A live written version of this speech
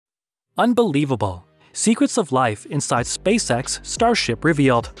Unbelievable! Secrets of life inside SpaceX Starship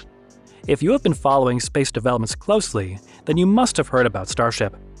revealed. If you have been following space developments closely, then you must have heard about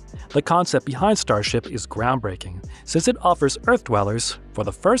Starship. The concept behind Starship is groundbreaking, since it offers Earth dwellers, for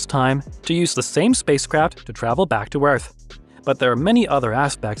the first time, to use the same spacecraft to travel back to Earth. But there are many other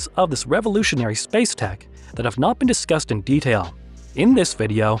aspects of this revolutionary space tech that have not been discussed in detail. In this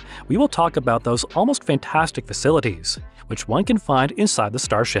video, we will talk about those almost fantastic facilities, which one can find inside the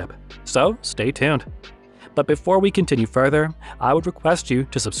Starship. So stay tuned. But before we continue further, I would request you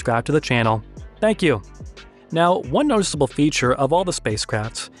to subscribe to the channel. Thank you. Now, one noticeable feature of all the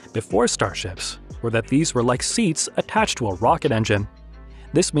spacecrafts before Starships were that these were like seats attached to a rocket engine.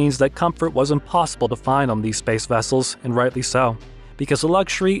 This means that comfort was impossible to find on these space vessels, and rightly so, because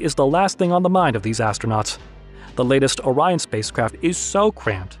luxury is the last thing on the mind of these astronauts. The latest Orion spacecraft is so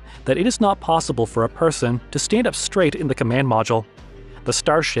cramped that it is not possible for a person to stand up straight in the command module. The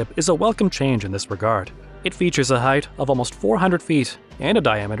Starship is a welcome change in this regard. It features a height of almost 400 feet and a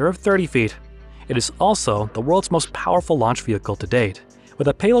diameter of 30 feet. It is also the world's most powerful launch vehicle to date, with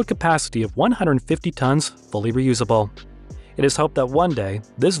a payload capacity of 150 tons, fully reusable. It is hoped that one day,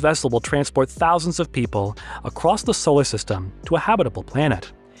 this vessel will transport thousands of people across the solar system to a habitable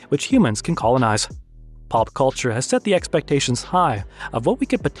planet, which humans can colonize. Pop culture has set the expectations high of what we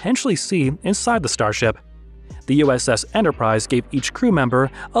could potentially see inside the Starship. The USS Enterprise gave each crew member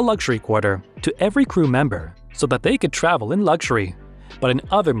a luxury quarter to every crew member so that they could travel in luxury. But in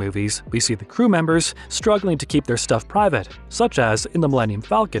other movies, we see the crew members struggling to keep their stuff private, such as in the Millennium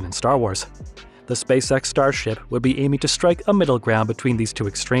Falcon in Star Wars. The SpaceX Starship would be aiming to strike a middle ground between these two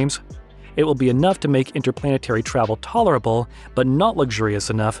extremes. It will be enough to make interplanetary travel tolerable, but not luxurious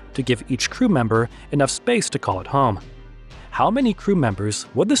enough to give each crew member enough space to call it home. How many crew members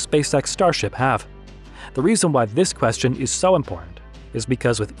would the SpaceX Starship have? The reason why this question is so important is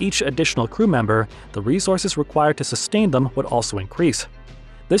because with each additional crew member, the resources required to sustain them would also increase.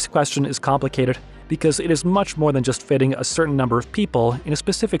 This question is complicated because it is much more than just fitting a certain number of people in a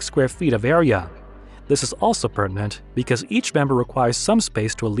specific square feet of area. This is also pertinent because each member requires some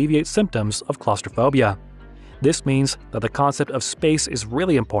space to alleviate symptoms of claustrophobia. This means that the concept of space is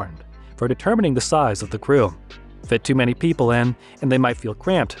really important for determining the size of the crew. Fit too many people in, and they might feel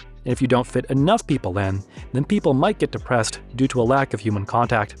cramped. And if you don't fit enough people in, then people might get depressed due to a lack of human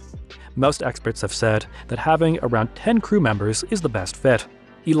contact. Most experts have said that having around 10 crew members is the best fit.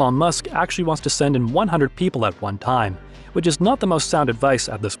 Elon Musk actually wants to send in 100 people at one time, which is not the most sound advice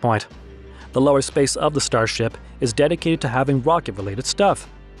at this point. The lower space of the Starship is dedicated to having rocket-related stuff.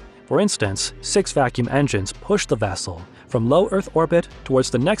 For instance, 6 vacuum engines push the vessel from low Earth orbit towards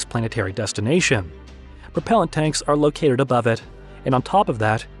the next planetary destination. Propellant tanks are located above it, and on top of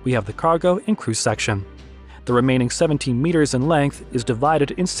that, we have the cargo and crew section. The remaining 17 meters in length is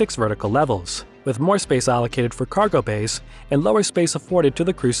divided in 6 vertical levels, with more space allocated for cargo bays and lower space afforded to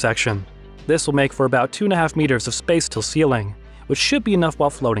the crew section. This will make for about 2.5 meters of space till ceiling, which should be enough while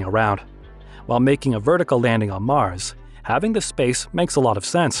floating around. While making a vertical landing on Mars, having this space makes a lot of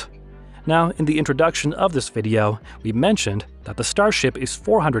sense. Now, in the introduction of this video, we mentioned that the Starship is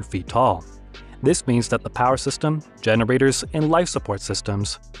 400 feet tall. This means that the power system, generators, and life support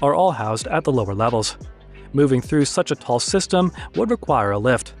systems are all housed at the lower levels. Moving through such a tall system would require a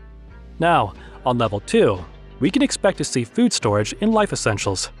lift. Now, on level 2, we can expect to see food storage and life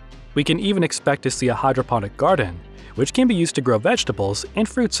essentials. We can even expect to see a hydroponic garden, which can be used to grow vegetables and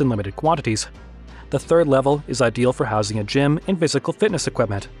fruits in limited quantities. The 3rd level is ideal for housing a gym and physical fitness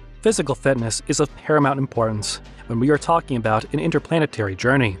equipment. Physical fitness is of paramount importance when we are talking about an interplanetary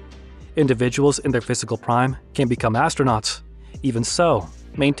journey. Individuals in their physical prime can become astronauts. Even so,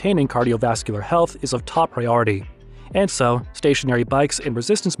 maintaining cardiovascular health is of top priority, and so stationary bikes and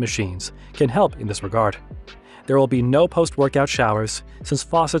resistance machines can help in this regard. There will be no post-workout showers, since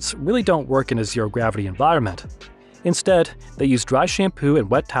faucets really don't work in a zero-gravity environment. Instead, they use dry shampoo and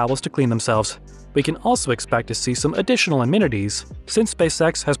wet towels to clean themselves. We can also expect to see some additional amenities, since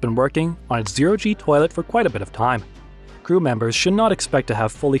SpaceX has been working on its zero-G toilet for quite a bit of time. Crew members should not expect to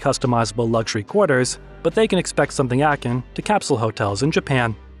have fully customizable luxury quarters, but they can expect something akin to capsule hotels in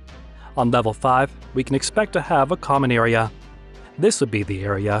Japan. On level 5, we can expect to have a common area. This would be the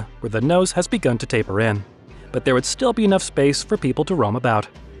area where the nose has begun to taper in, but there would still be enough space for people to roam about.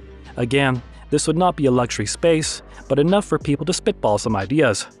 Again, this would not be a luxury space, but enough for people to spitball some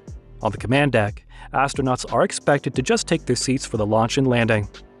ideas. On the command deck, astronauts are expected to just take their seats for the launch and landing.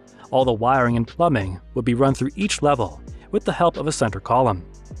 All the wiring and plumbing would be run through each level with the help of a center column.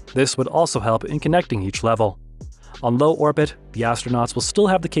 This would also help in connecting each level. On low orbit, the astronauts will still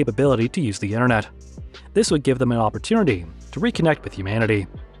have the capability to use the internet. This would give them an opportunity to reconnect with humanity.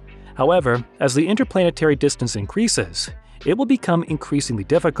 However, as the interplanetary distance increases, it will become increasingly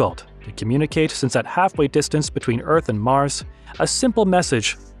difficult to communicate since at halfway distance between Earth and Mars, a simple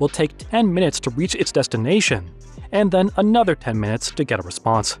message will take 10 minutes to reach its destination, and then another 10 minutes to get a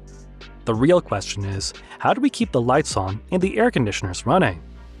response. The real question is, how do we keep the lights on and the air conditioners running?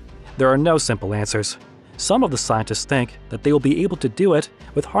 There are no simple answers. Some of the scientists think that they will be able to do it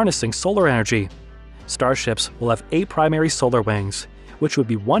with harnessing solar energy. Starships will have 8 primary solar wings, which would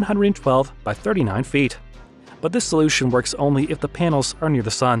be 112 by 39 feet. But this solution works only if the panels are near the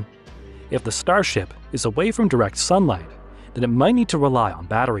sun. If the Starship is away from direct sunlight, then it might need to rely on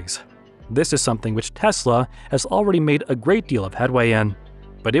batteries. This is something which Tesla has already made a great deal of headway in.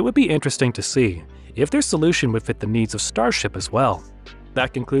 But it would be interesting to see if their solution would fit the needs of Starship as well.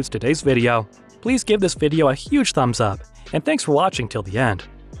 That concludes today's video. Please give this video a huge thumbs up, and thanks for watching till the end.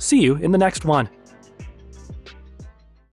 See you in the next one.